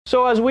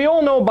So as we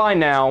all know by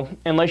now,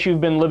 unless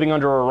you've been living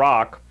under a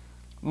rock,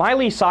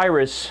 Miley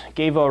Cyrus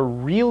gave a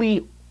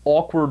really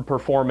awkward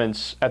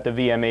performance at the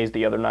VMAs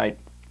the other night.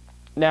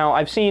 Now,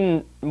 I've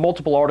seen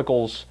multiple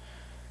articles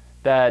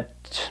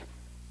that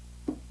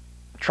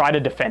try to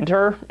defend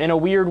her in a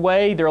weird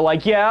way. They're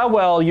like, yeah,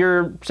 well,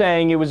 you're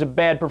saying it was a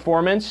bad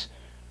performance.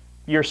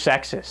 You're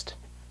sexist.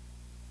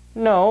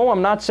 No,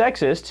 I'm not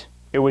sexist.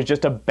 It was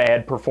just a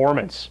bad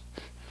performance.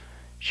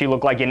 She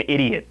looked like an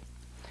idiot.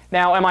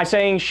 Now, am I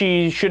saying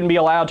she shouldn't be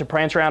allowed to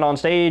prance around on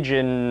stage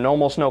in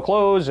almost no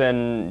clothes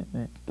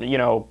and, you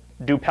know,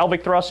 do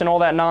pelvic thrusts and all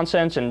that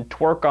nonsense and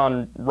twerk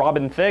on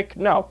Robin Thicke?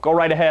 No, go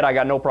right ahead. I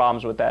got no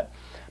problems with that.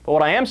 But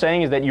what I am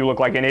saying is that you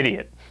look like an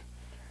idiot.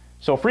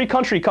 So free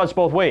country cuts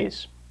both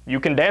ways. You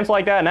can dance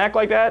like that and act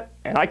like that,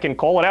 and I can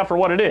call it out for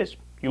what it is.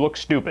 You look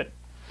stupid.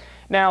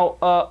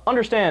 Now,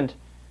 understand,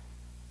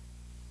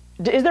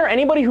 is there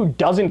anybody who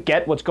doesn't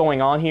get what's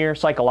going on here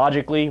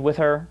psychologically with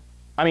her?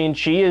 I mean,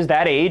 she is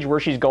that age where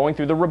she's going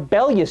through the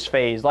rebellious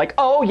phase. Like,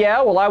 oh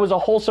yeah, well, I was a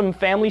wholesome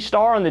family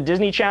star on the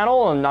Disney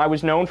Channel and I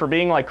was known for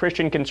being like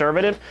Christian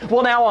conservative.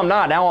 Well, now I'm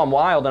not. Now I'm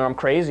wild and I'm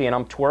crazy and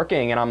I'm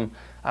twerking and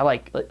I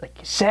like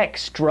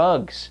sex,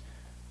 drugs.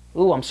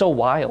 Ooh, I'm so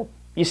wild.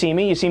 You see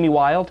me? You see me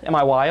wild? Am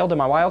I wild?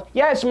 Am I wild?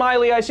 Yes,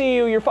 Miley, I see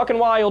you. You're fucking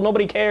wild.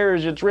 Nobody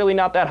cares. It's really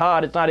not that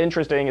hot. It's not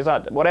interesting. It's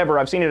not whatever.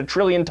 I've seen it a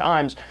trillion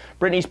times.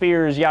 Britney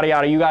Spears, yada,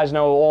 yada. You guys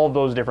know all of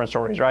those different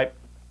stories, right?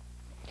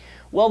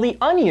 Well, The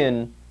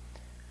Onion,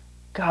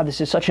 God,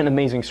 this is such an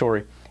amazing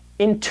story.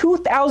 In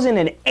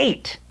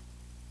 2008,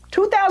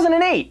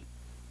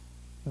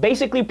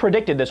 basically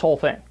predicted this whole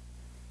thing.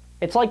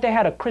 It's like they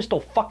had a crystal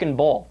fucking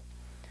ball.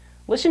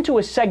 Listen to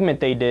a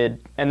segment they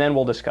did, and then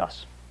we'll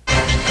discuss.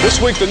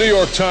 This week, the New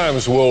York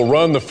Times will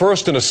run the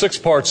first in a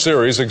six-part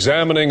series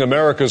examining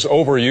America's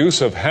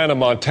overuse of Hannah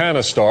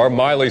Montana star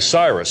Miley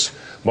Cyrus.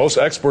 Most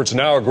experts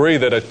now agree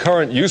that at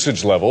current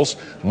usage levels,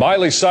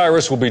 Miley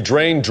Cyrus will be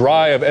drained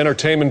dry of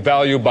entertainment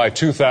value by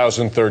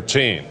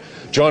 2013.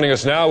 Joining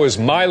us now is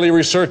Miley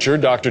researcher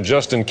Dr.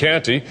 Justin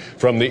Canty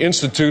from the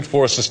Institute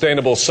for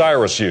Sustainable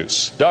Cyrus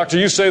Use. Doctor,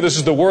 you say this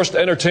is the worst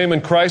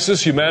entertainment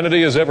crisis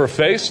humanity has ever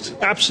faced?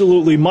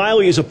 Absolutely.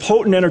 Miley is a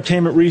potent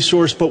entertainment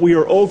resource, but we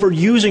are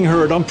overusing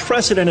her at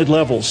unprecedented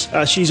levels.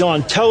 She's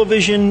on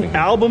television,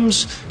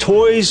 albums,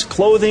 toys,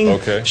 clothing.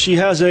 Okay. She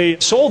has a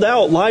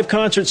sold-out live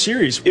concert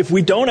series. If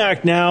we don't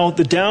act now,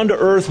 the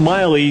down-to-earth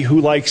Miley,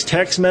 who likes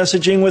text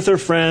messaging with her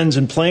friends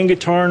and playing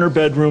guitar in her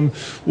bedroom,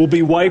 will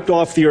be wiped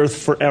off the earth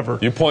forever.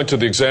 You point to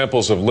the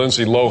examples of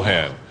Lindsay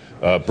Lohan,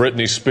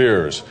 Britney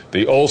Spears,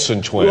 the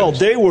Olsen twins. Well,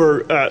 they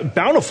were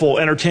bountiful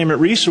entertainment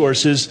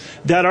resources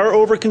that our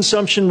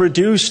overconsumption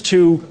reduced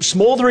to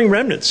smoldering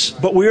remnants.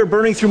 But we are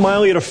burning through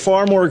Miley at a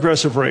far more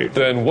aggressive rate.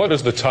 Then what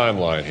is the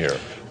timeline here?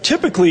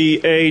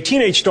 Typically, a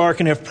teenage star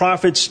can have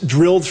profits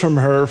drilled from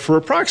her for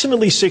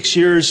approximately 6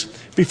 years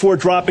before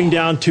dropping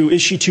down to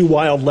is she too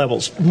wild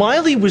levels.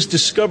 Miley was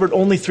discovered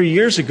only 3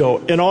 years ago,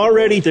 and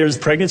already there's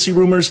pregnancy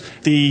rumors,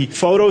 the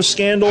photo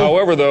scandal.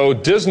 However, though,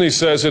 Disney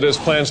says it has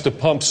plans to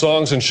pump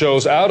songs and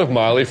shows out of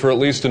Miley for at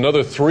least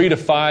another 3 to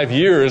 5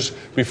 years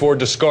before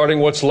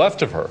discarding what's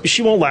left of her.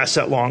 She won't last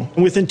that long.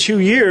 Within 2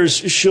 years,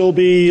 she'll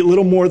be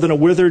little more than a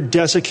withered,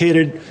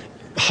 desiccated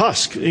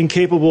husk,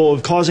 incapable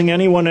of causing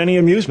anyone any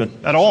amusement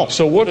at all.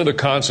 So what are the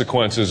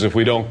consequences if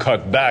we don't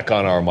cut back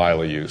on our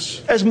Miley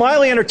use? As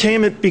Miley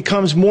entertainment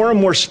becomes more and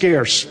more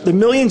scarce, the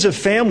millions of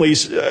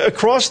families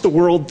across the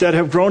world that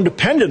have grown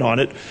dependent on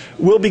it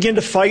will begin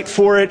to fight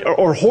for it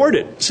or hoard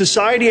it.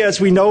 Society as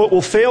we know it will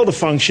fail to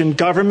function,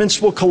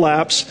 governments will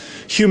collapse,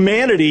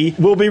 humanity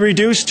will be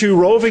reduced to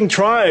roving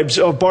tribes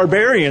of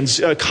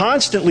barbarians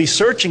constantly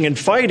searching and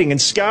fighting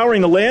and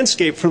scouring the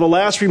landscape for the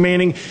last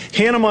remaining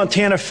Hannah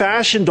Montana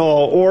fashion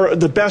doll or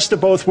the Best of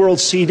Both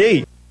Worlds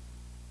CD.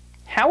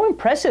 How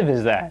impressive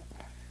is that?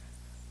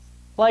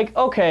 Like,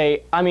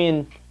 okay, I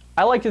mean,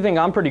 I like to think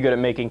I'm pretty good at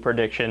making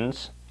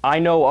predictions. I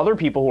know other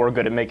people who are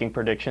good at making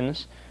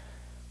predictions.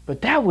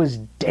 But that was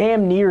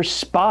damn near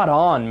spot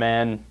on,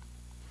 man.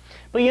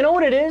 But you know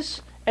what it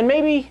is? And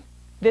maybe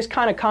this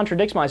kind of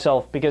contradicts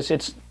myself because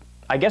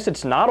I guess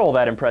it's not all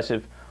that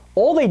impressive.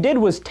 All they did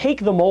was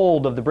take the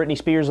mold of the Britney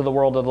Spears of the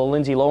world, of the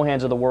Lindsay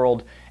Lohans of the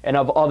world, and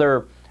of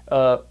other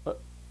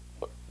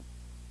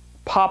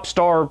pop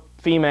star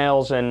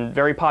females and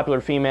very popular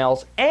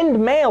females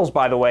and males,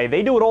 by the way.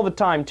 They do it all the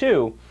time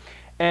too.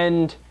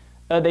 And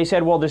they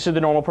said, well, this is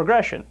the normal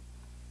progression.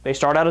 They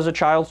start out as a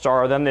child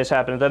star, then this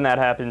happens, then that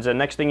happens, and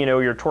next thing you know,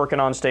 you're twerking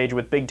on stage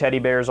with big teddy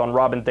bears on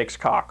Robin Thicke's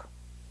cock.